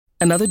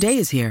Another day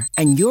is here,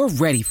 and you're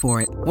ready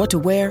for it. What to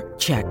wear?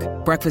 Check.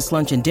 Breakfast,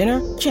 lunch, and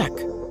dinner? Check.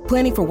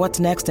 Planning for what's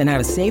next and how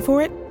to save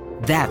for it?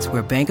 That's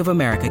where Bank of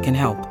America can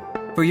help.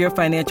 For your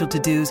financial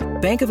to-dos,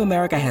 Bank of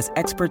America has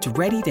experts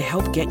ready to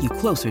help get you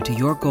closer to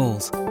your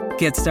goals.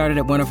 Get started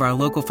at one of our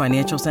local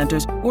financial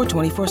centers or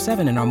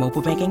 24/7 in our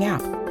mobile banking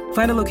app.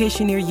 Find a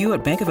location near you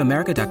at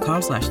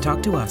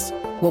bankofamerica.com/talktous.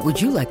 What would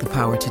you like the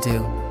power to do?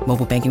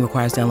 Mobile banking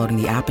requires downloading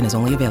the app and is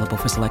only available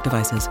for select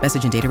devices.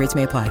 Message and data rates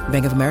may apply.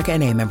 Bank of America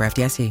N.A., member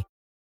FDIC.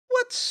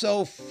 What's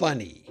so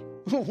funny?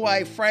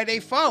 Why, Friday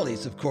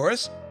Follies, of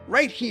course,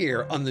 right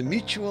here on the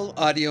Mutual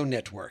Audio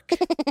Network.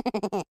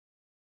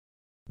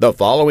 The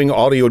following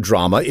audio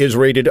drama is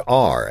rated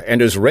R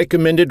and is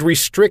recommended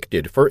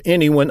restricted for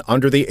anyone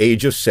under the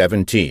age of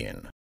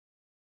 17.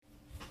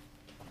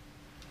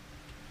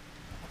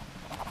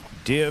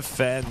 Dear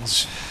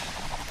fans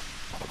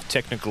of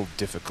Technical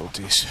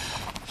Difficulties,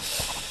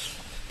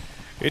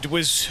 it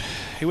was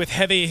with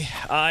heavy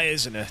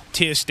eyes and a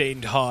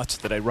tear-stained heart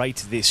that I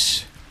write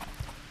this,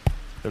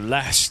 the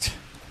last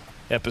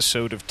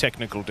episode of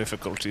Technical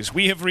Difficulties.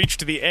 We have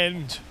reached the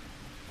end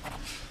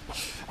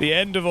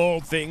of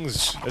all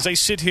things, as I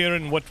sit here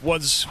in what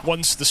was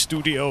once the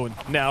studio and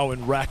now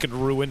in rack and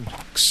ruin,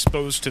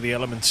 exposed to the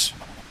elements.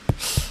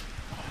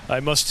 I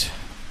must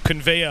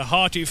convey a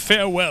hearty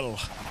farewell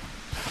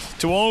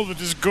to all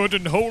that is good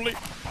and holy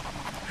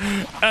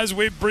as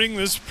we bring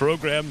this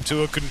program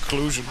to a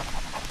conclusion.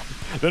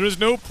 There is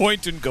no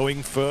point in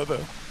going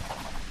further.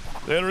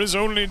 There is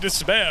only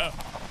despair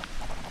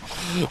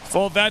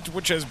for that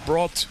which has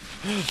brought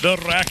the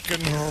rack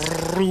and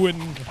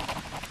ruin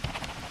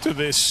to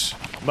this,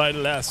 my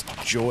last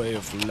joy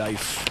of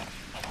life.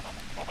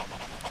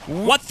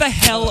 What the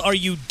hell are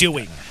you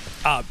doing?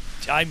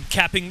 I'm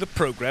capping the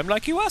program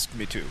like you asked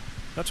me to.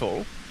 That's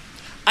all.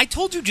 I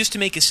told you just to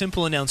make a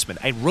simple announcement.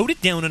 I wrote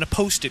it down on a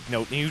Post-it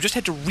note, and you just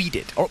had to read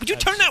it. Or would you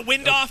turn that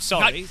wind off?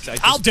 Sorry.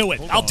 I'll do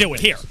it. I'll do it.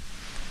 Here.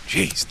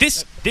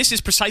 Jeez, this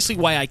is precisely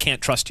why I can't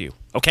trust you,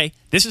 okay?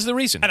 This is the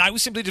reason. And I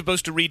was simply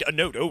supposed to read a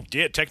note. Oh,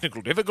 dear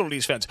Technical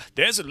Difficulties fans,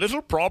 there's a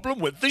little problem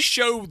with the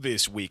show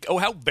this week. Oh,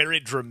 how very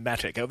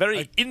dramatic, how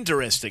very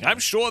interesting. I'm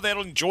sure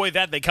they'll enjoy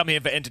that. They come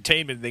here for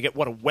entertainment and they get,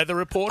 what, a weather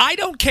report? I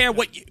don't care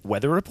what you...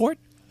 Weather report?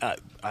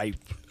 I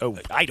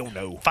don't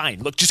know.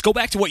 Fine, look, just go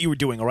back to what you were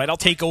doing, all right? I'll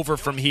take over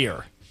from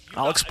here.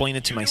 I'll explain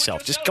it to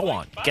myself. Just go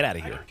on. Get out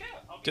of here.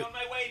 I'll be on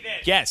my way then.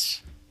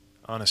 Yes.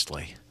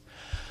 Honestly.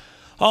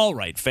 All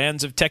right,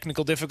 fans of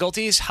Technical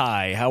Difficulties,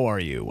 hi, how are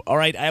you? All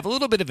right, I have a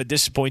little bit of a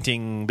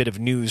disappointing bit of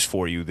news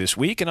for you this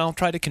week, and I'll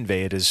try to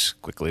convey it as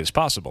quickly as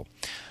possible.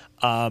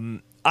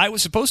 I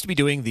was supposed to be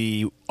doing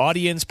the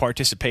audience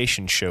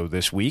participation show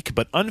this week,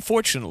 but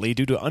unfortunately,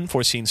 due to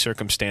unforeseen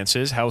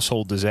circumstances,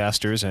 household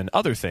disasters, and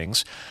other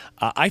things,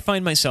 I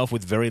find myself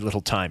with very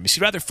little time. You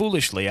see, rather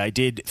foolishly, I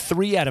did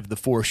 3 out of the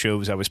 4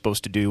 shows I was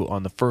supposed to do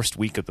on the first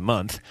week of the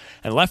month,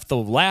 and left the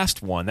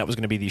last one, that was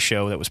going to be the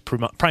show that was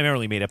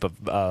primarily made up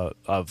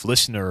of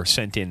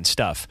listener-sent-in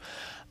stuff.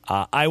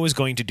 I was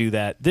going to do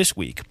that this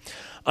week.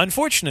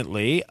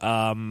 Unfortunately,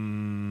 I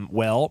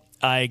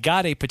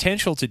got a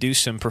potential to do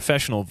some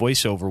professional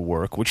voiceover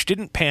work, which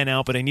didn't pan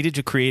out, but I needed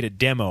to create a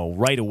demo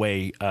right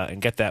away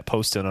and get that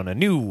posted on a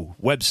new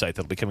website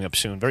that'll be coming up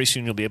soon. Very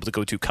soon you'll be able to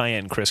go to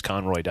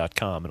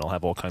CayenneChrisConroy.com, and I'll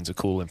have all kinds of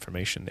cool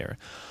information there.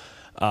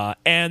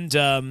 That's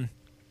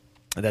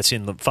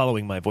in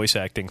following my voice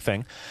acting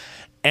thing.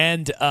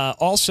 And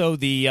also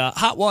the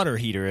hot water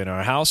heater in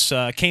our house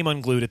came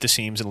unglued at the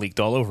seams and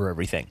leaked all over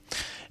everything.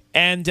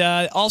 And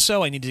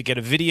also, I need to get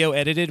a video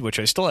edited, which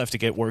I still have to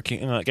get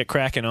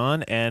cracking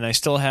on, and I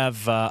still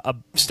have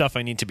stuff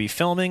I need to be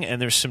filming,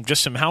 and there's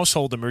some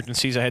household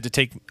emergencies I had to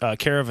take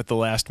care of at the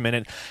last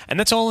minute, and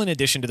that's all in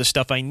addition to the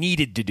stuff I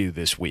needed to do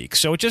this week.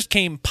 So it just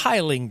came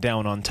piling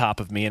down on top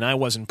of me, and I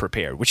wasn't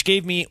prepared, which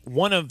gave me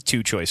one of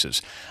 2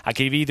 choices. I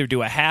could either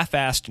do a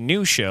half-assed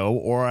new show,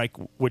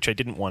 which I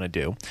didn't want to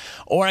do,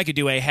 or I could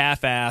do a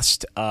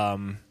half-assed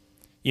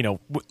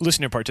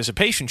listener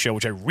participation show,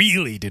 which I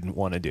really didn't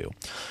want to do.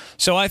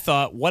 So I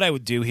thought what I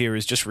would do here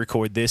is just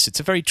record this.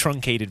 It's a very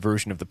truncated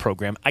version of the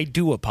program. I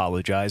do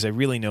apologize. I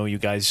really know you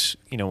guys,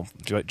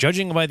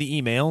 judging by the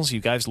emails,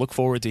 you guys look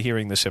forward to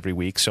hearing this every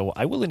week, so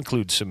I will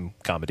include some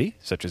comedy,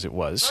 such as it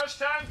was. First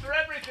time for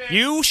everything.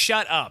 You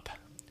shut up.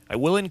 I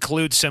will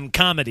include some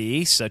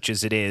comedy, such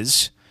as it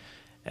is,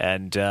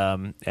 and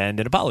an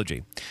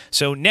apology.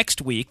 So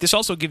next week, this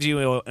also gives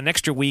you an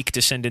extra week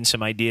to send in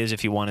some ideas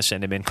if you want to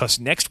send them in, because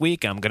next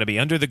week I'm going to be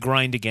under the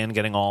grind again,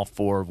 getting all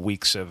 4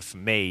 weeks of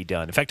May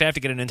done. In fact, I have to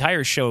get an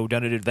entire show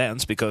done in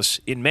advance, because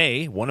in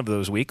May, one of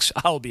those weeks,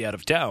 I'll be out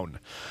of town.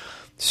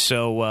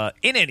 So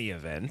in any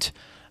event,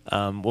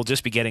 we'll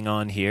just be getting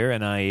on here,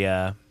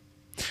 and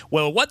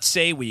what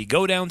say we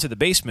go down to the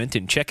basement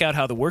and check out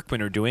how the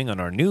workmen are doing on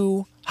our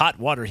new hot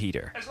water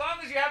heater? As long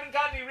as you haven't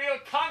got any real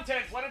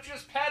content, why don't you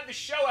just pad the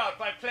show out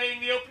by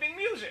playing the opening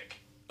music?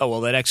 Oh,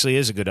 well, that actually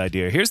is a good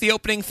idea. Here's the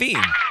opening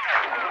theme.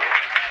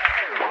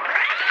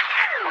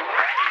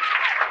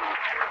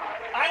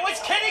 I was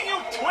kidding, you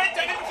twit!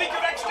 I didn't think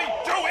you'd actually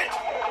do it!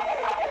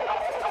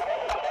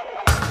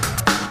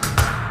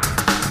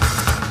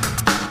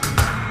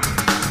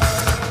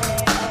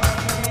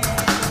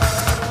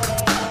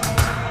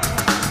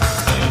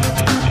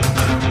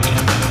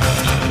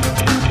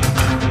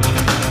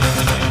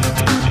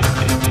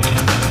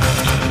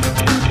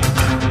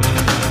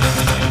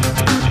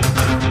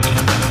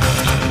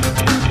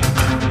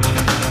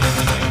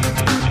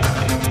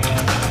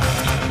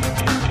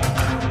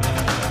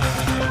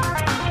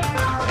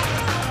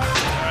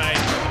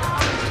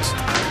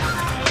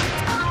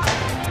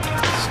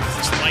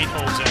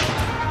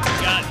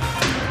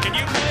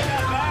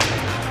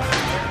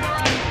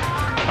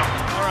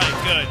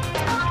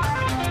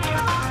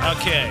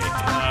 Okay.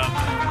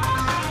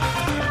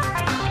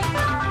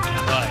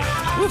 Right.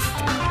 Woof.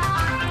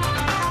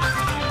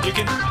 You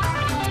can...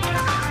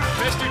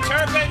 Mr.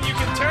 Turpin, you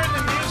can turn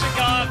the music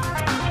off.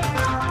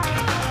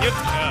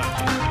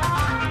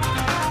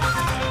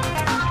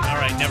 All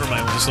right, never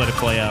mind. We'll just let it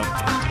play out.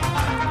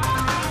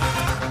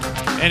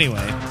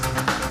 Anyway,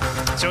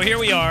 so here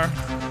we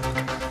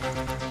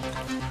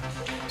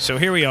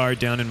are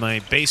down in my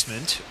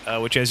basement,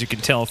 which, as you can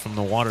tell from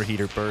the water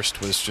heater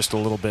burst, was just a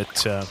little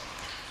bit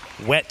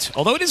wet.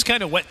 Although it is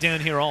kind of wet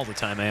down here all the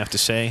time, I have to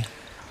say.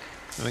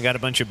 And we got a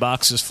bunch of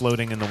boxes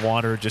floating in the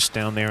water just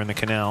down there in the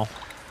canal.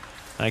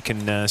 I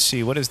can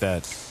see, what is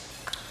that?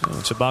 Oh,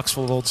 it's a box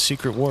full of old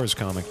Secret Wars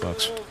comic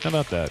books. How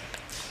about that?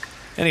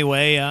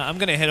 Anyway, I'm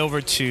going to head over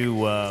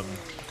to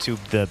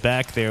the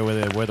back there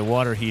where the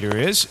water heater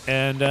is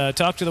and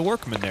talk to the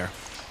workmen there.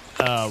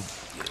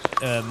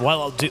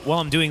 While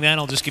I'm doing that,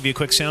 I'll just give you a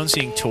quick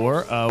sound-seeing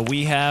tour.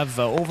 We have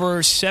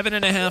over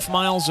 7.5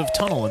 miles of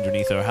tunnel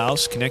underneath our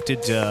house,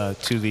 connected to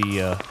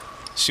the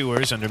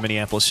sewers under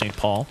Minneapolis, St.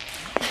 Paul.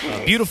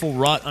 Beautiful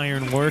wrought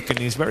iron work and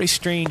these very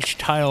strange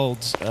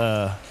tiled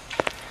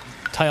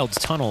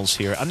tunnels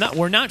here.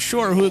 We're not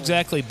sure who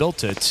exactly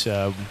built it.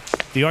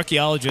 The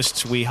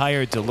archaeologists we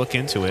hired to look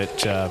into it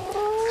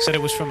said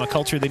it was from a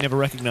culture they never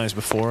recognized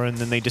before, and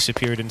then they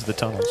disappeared into the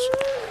tunnels.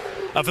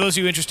 For those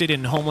of you interested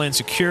in Homeland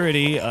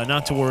Security,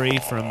 not to worry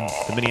from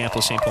the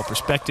Minneapolis-St. Paul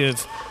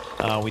perspective.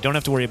 We don't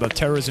have to worry about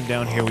terrorism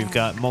down here. We've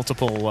got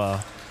multiple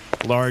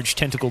large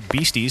tentacled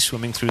beasties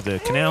swimming through the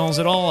canals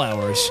at all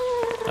hours,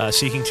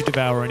 seeking to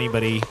devour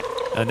anybody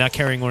not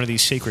carrying one of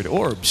these sacred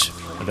orbs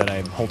that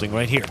I'm holding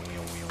right here.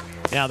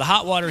 Now, the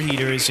hot water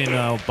heater is in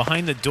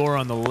behind the door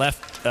on the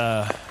left.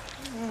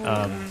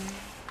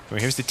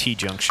 Here's the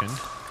T-junction.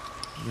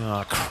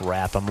 Oh,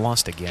 crap. I'm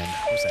lost again.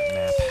 Where's that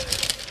map?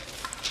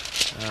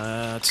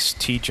 It's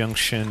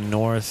T-junction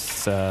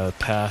north,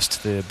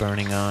 past the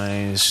Burning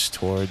Eyes,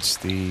 towards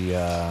the,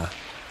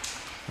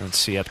 let's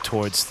see, up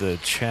towards the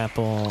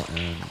chapel,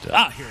 and...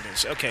 here it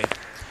is. Okay.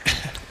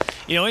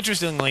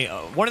 Interestingly,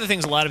 one of the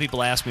things a lot of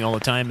people ask me all the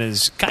time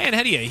is, Kyan,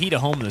 how do you heat a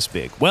home this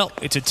big? Well,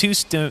 it's a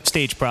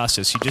two-stage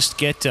process. You just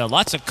get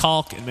lots of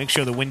caulk and make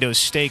sure the windows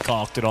stay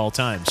caulked at all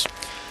times.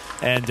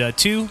 And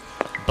two,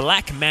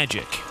 black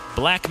magic.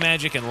 Black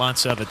magic and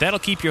lots of it. That'll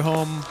keep your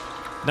home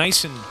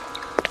nice and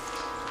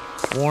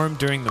warm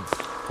during the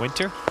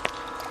winter.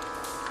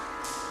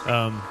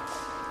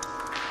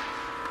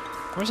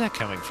 Where's that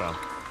coming from?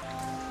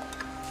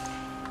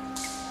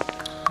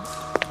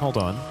 Hold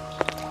on.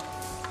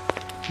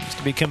 Seems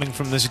to be coming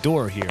from this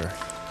door here.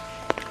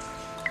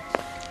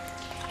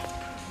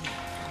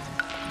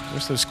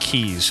 Where's those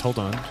keys? Hold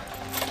on.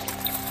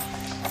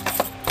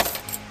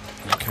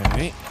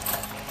 Okay.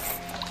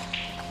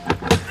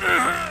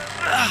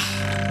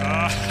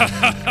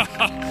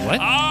 What?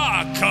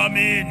 Come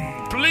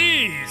in.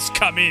 Please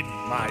come in,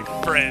 my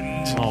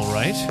friend. All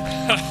right.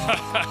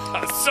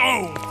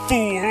 So,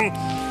 fool,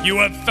 you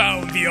have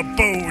found the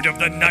abode of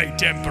the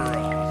Night Emperor,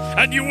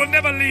 and you will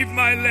never leave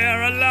my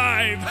lair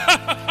alive.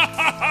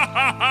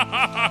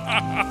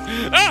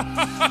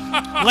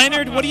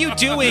 Leonard, what are you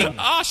doing?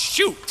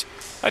 Shoot.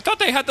 I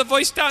thought I had the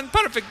voice down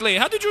perfectly.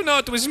 How did you know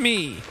it was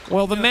me?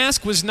 Well, the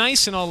mask was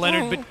nice and all,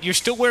 Leonard, but you're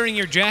still wearing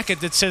your jacket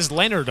that says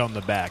Leonard on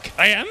the back.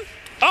 I am?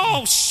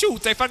 Oh,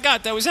 shoot, I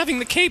forgot. I was having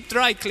the cape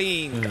dry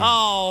cleaned.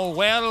 Oh,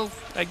 well,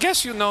 I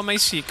guess you know my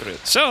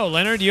secret. So,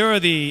 Leonard, you're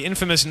the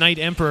infamous Night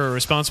Emperor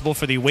responsible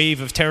for the wave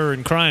of terror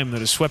and crime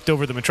that has swept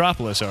over the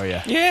metropolis, are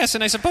you? Yes,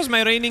 and I suppose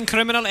my reigning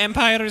criminal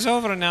empire is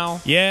over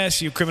now.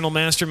 Yes, you criminal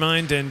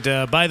mastermind. And,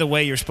 by the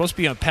way, you're supposed to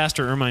be on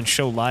Pastor Ermine's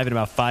show live in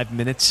about 5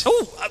 minutes.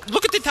 Oh,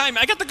 look at the time.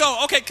 I got to go.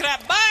 Okay,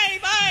 crap. Bye.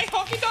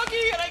 Hokey dokey.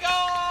 Here I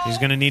go. He's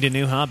going to need a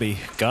new hobby.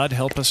 God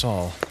help us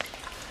all.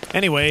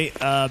 Anyway,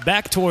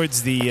 back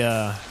towards the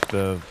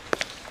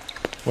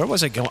where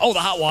was I going? Oh, the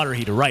hot water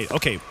heater, right.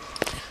 Okay.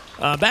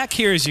 Back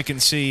here, as you can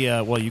see,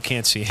 you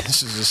can't see.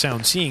 This is a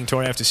sound-seeing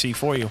tour I have to see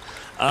for you.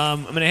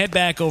 I'm going to head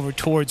back over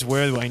towards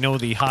where I know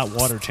the hot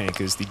water tank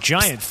is, the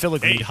giant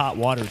filigree hot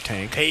water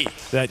tank.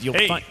 That you'll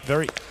find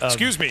very...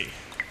 Excuse me.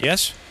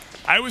 Yes?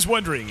 I was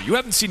wondering, you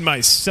haven't seen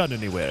my son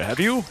anywhere, have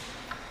you?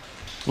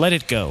 Let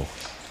it go.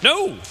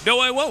 No,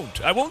 I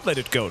won't. I won't let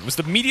it go. It was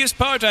the meatiest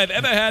part I've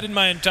ever had in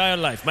my entire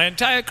life, my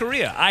entire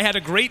career. I had a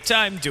great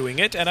time doing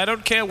it, and I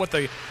don't care what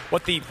the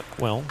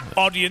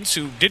audience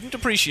who didn't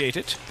appreciate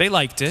it. They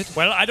liked it.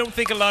 Well, I don't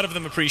think a lot of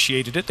them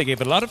appreciated it. They gave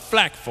a lot of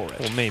flack for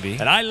it. Well, maybe.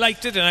 And I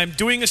liked it, and I'm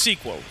doing a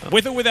sequel,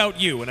 with or without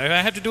you. And if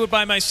I have to do it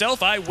by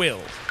myself, I will.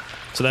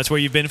 So that's where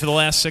you've been for the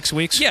last 6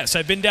 weeks? Yes,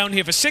 I've been down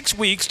here for 6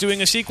 weeks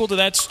doing a sequel to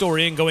that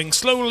story and going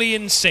slowly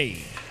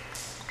insane.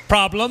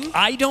 Problem?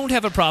 I don't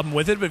have a problem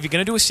with it, but if you're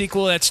going to do a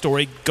sequel to that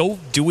story, go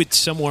do it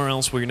somewhere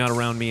else where you're not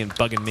around me and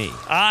bugging me.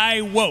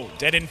 I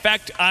won't. And in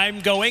fact, I'm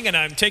going and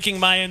I'm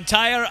taking my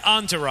entire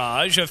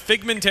entourage of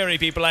figmentary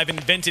people I've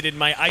invented in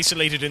my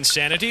isolated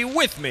insanity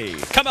with me.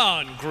 Come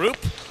on, group.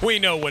 We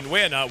know when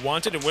we're not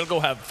wanted, and we'll go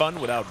have fun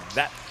without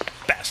that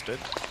bastard.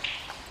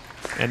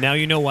 And now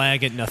you know why I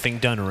get nothing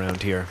done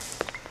around here.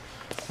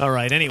 All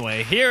right,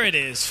 anyway, here it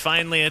is.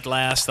 Finally, at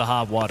last, the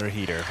hot water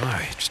heater.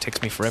 Oh, it just takes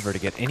me forever to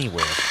get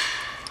anywhere.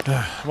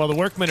 Well, the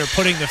workmen are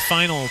putting the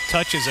final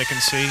touches, I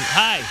can see.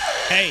 Hi.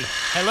 Hey.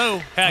 Hello.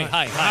 Hey.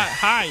 Hi.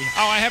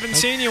 Oh, I haven't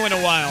seen you in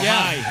a while. Yeah.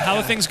 Hi. How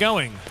are things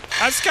going?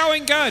 It's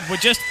going good. We're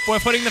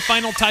putting the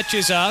final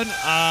touches on.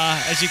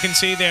 As you can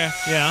see, they're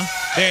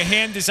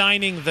hand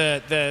designing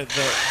the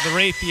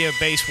rapier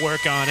base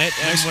work on it,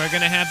 and we're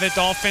gonna have it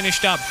all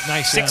finished up.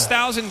 Nice.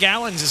 6,000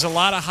 gallons is a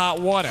lot of hot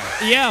water.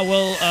 Yeah,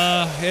 well,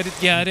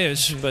 it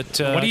is, but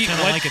What do you I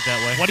kinda like it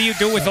that way. What do you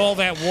do with all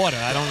that water?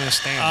 I don't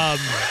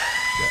understand.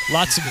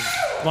 Lots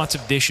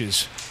of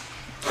dishes.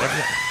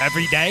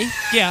 Every day?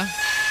 Yeah.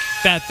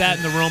 That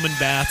and the Roman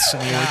baths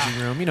and the orgy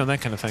room, that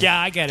kind of thing. Yeah,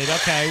 I get it.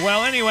 Okay.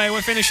 Well, anyway,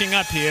 we're finishing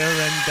up here,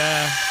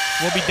 and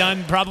we'll be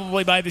done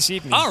probably by this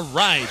evening. All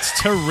right.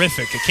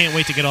 Terrific. I can't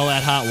wait to get all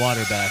that hot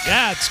water back.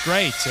 Yeah, it's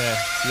great.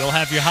 You'll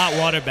have your hot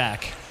water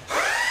back.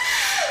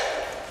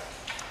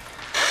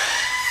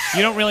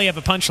 You don't really have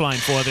a punchline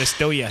for this,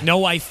 do you?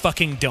 No, I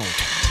fucking don't.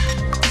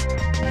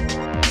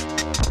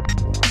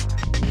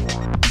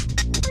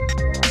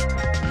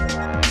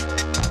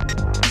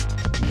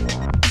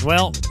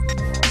 Well,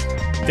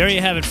 there you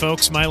have it,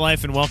 folks. My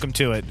life, and welcome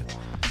to it.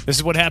 This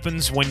is what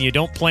happens when you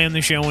don't plan the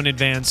show in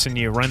advance and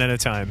you run out of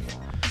time.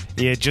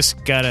 You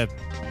just gotta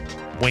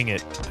wing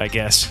it, I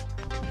guess.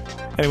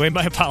 Anyway,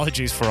 my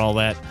apologies for all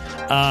that.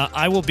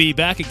 I will be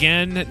back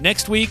again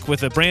next week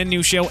with a brand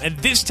new show, and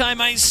this time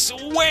I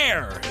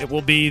swear it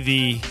will be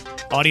the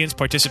audience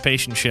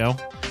participation show.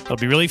 It'll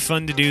be really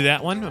fun to do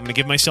that one. I'm going to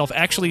give myself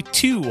actually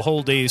 2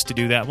 whole days to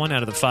do that one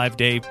out of the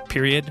 5-day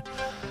period.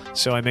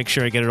 So I make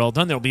sure I get it all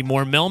done. There'll be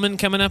more Melman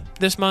coming up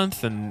this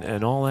month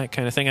and all that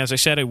kind of thing. As I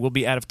said, I will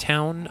be out of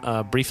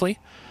town briefly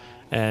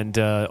and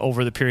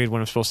over the period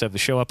when I'm supposed to have the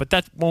show up. But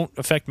that won't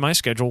affect my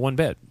schedule one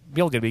bit.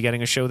 You're going to be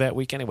getting a show that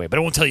week anyway. But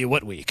I won't tell you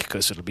what week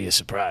because it'll be a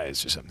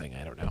surprise or something.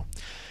 I don't know.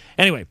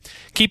 Anyway,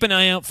 keep an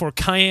eye out for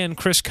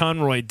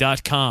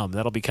CayenneChrisConroy.com.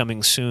 That'll be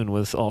coming soon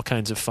with all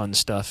kinds of fun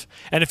stuff.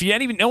 And if you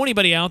know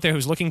anybody out there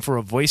who's looking for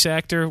a voice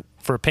actor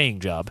for a paying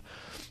job,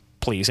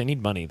 please, I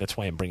need money. That's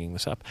why I'm bringing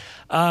this up.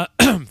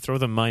 Throw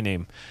them my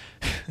name.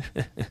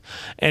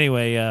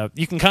 Anyway,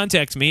 you can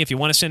contact me if you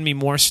want to send me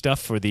more stuff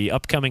for the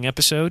upcoming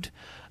episode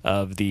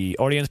of the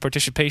audience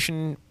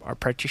participation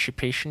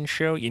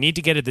show. You need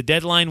to get it. The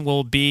deadline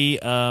will be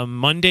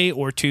Monday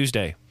or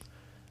Tuesday.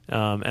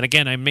 And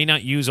again, I may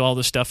not use all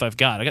the stuff I've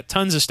got. I got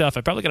tons of stuff.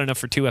 I probably got enough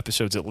for 2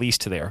 episodes at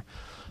least there.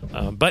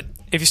 But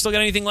if you still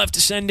got anything left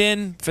to send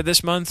in for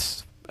this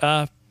month,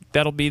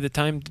 that'll be the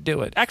time to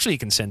do it. Actually, you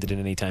can send it in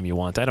any time you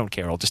want. I don't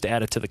care. I'll just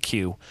add it to the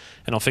queue,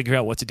 and I'll figure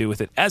out what to do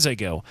with it as I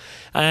go.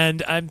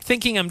 And I'm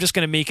thinking I'm just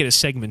going to make it a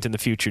segment in the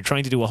future.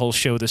 Trying to do a whole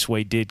show this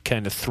way did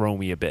kind of throw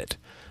me a bit,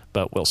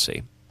 but we'll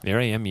see. There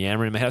I am,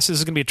 yammering in my house. This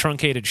is going to be a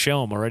truncated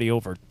show. I'm already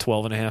over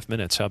 12 and a half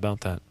minutes. How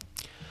about that?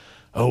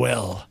 Oh,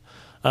 well.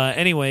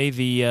 Anyway, if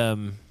you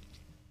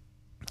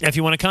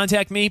want to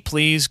contact me,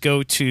 please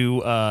go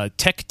to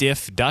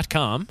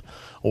techdiff.com.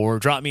 Or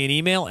drop me an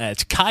email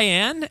at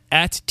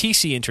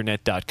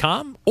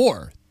cayenne@tcinternet.com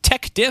or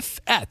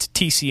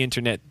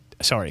techdiff@tcinternet.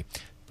 Sorry,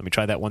 let me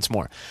try that once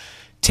more.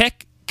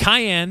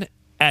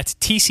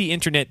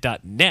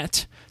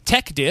 Cayenne@tcinternet.net.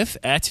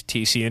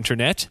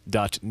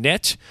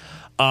 Techdiff@tcinternet.net.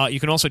 You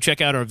can also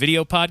check out our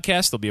video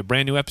podcast. There'll be a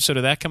brand new episode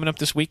of that coming up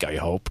this week, I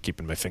hope.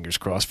 Keeping my fingers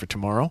crossed for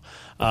tomorrow.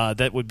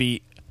 That would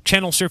be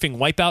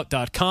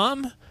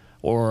channelsurfingwipeout.com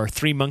or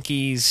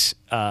 3monkeys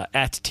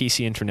at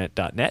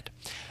tcinternet.net.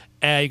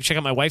 You can check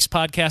out my wife's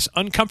podcast,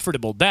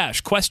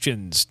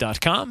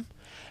 uncomfortable-questions.com.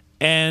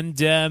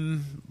 And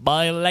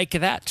I like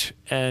that.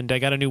 And I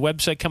got a new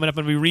website coming up.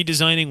 I'm going to be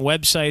redesigning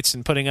websites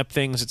and putting up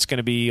things. It's going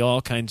to be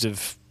all kinds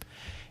of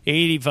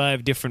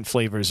 85 different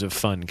flavors of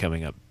fun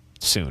coming up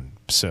soon.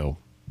 So,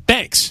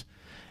 thanks.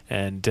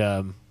 And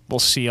we'll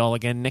see you all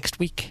again next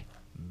week.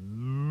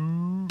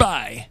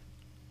 Bye.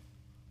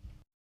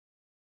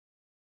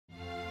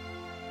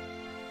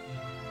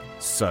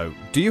 So,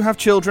 do you have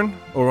children,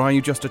 or are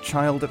you just a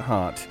child at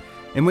heart?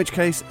 In which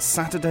case,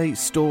 Saturday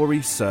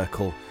Story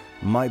Circle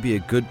might be a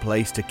good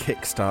place to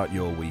kickstart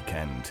your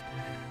weekend.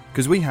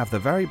 Because we have the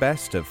very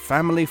best of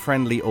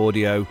family-friendly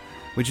audio,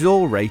 which is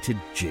all rated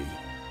G,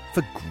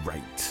 for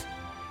great.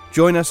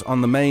 Join us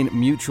on the main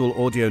Mutual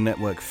Audio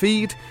Network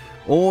feed,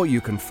 or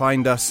you can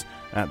find us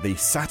at the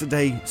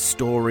Saturday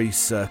Story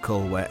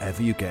Circle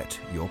wherever you get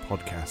your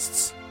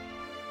podcasts.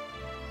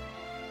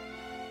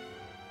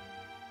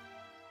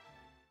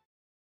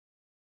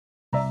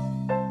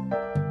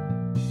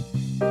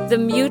 The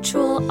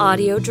Mutual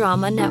Audio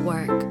Drama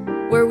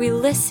Network, where we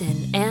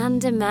listen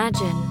and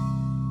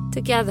imagine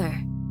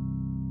together.